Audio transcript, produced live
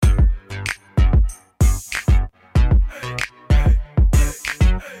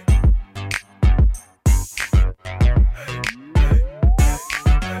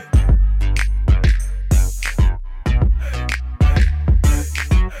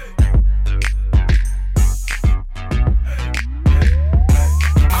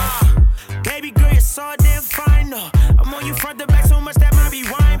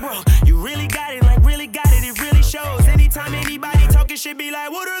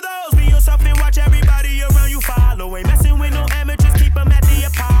of those. Be yourself and watch everybody around you follow. Ain't messing with no amateurs, keep them at the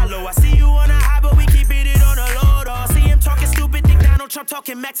Apollo. I see you on a high, but we keep it on a low, though. See him talking stupid, think Donald Trump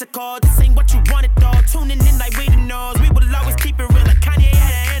talking Mexico. This ain't what you wanted, though. Tuning in like we the knows. We will always keep it real like Kanye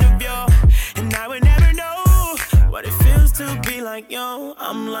had an interview. And I would never know what it feels to be like, yo.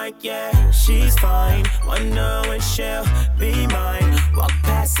 I'm like, yeah, she's fine. Wonder when she'll be mine. Walk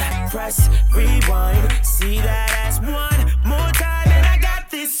past, I press rewind. See that ass one more time, and I got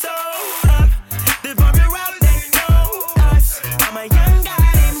this soul up. DevvonTerrell, they know us. I'm a young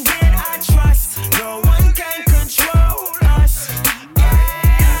guy named Gid, I trust. No one can control us.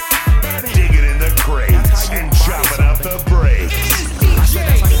 Yeah, baby. Digging in the crates and chopping up the breaks.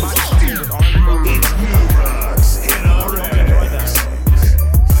 It's NuroxNRX.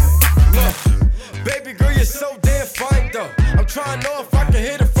 Look, baby girl, you're so damn fine though. I'm trying to know if I can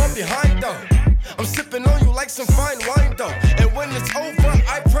hit it from behind though. I'm sipping on you like some fine wine though. And when it's over,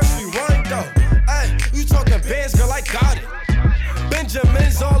 I press rewind though. Ay, you talking bands, girl, I got it.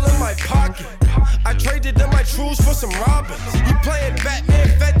 Benjamin's all in my pocket. I traded in my trues for some robbers. You playing Batman,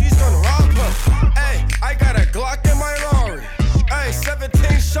 Fetty's gonna rob her. Ay, I got a Glock in my Rari. Ay,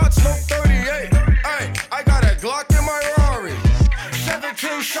 17 shots, no 38. Ay, I got a Glock in my Rari.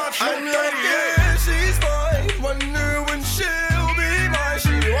 17 shots, no 38. Yeah, she's fine. Wonder when she'll be mine.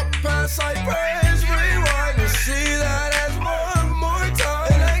 She walk past, I press rewind and see that ass one more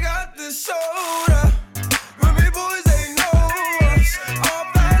time. And I got this soda. Remy boys, they know us. All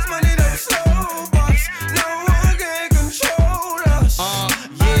fast money, them slow bucks. No one can control us.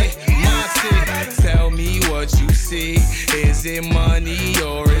 Yeah, Monty, tell me what you see. Is it money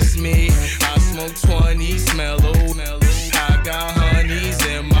or it's me? I smoke 20, smell old. I got honeys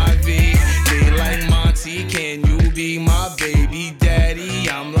in my V. They like Monty, can you be my baby daddy?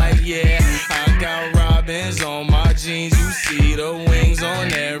 I'm like, yeah. I got robins on my jeans. You see the wings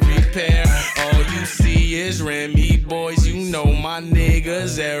on every pair. All you see is Remy boys. You know my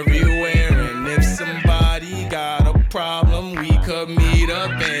niggas everywhere. And if somebody got a problem, we could meet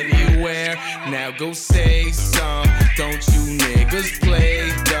up anywhere. Now go say some. Don't you niggas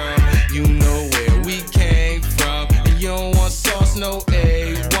play dumb? You know where we came from. And you don't want sauce, no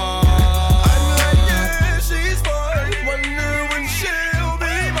A1. I'm like, yeah, she's fine. Wonder when she'll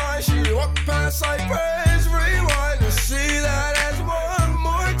be mine. She walk past, I press rewind and see that ass one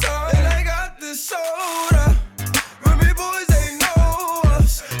more time. And I got this soda. Remy boys, they know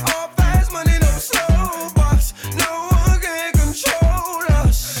us. All fast money, no slow bucks. No one can control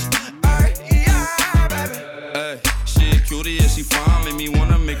us. Ay, yeah, baby. Hey, she a cutie, yeah, she fine. Make me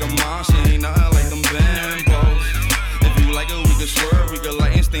wanna make her mine. She ain't nothing like them bimbos. If you like it, we can swerve. We can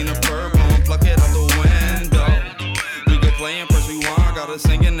light and stain the purple and pluck it out the window. We can play and press rewind. Got her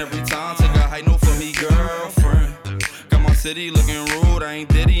singing every time. Take a high note for me, girlfriend. Got my city looking rude. I ain't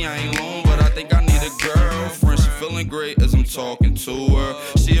Diddy, I ain't lone, but I think I need a girlfriend. She feeling great as I'm talking to her.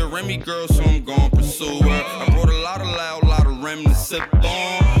 She a Remy girl, so I'm gon' pursue her. I brought a lot of Rem to sip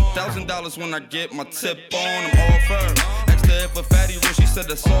on. $1,000 when I get my tip on. I'm off her. Asked her if a fatty rich, she said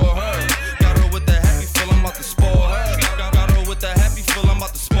that's all her.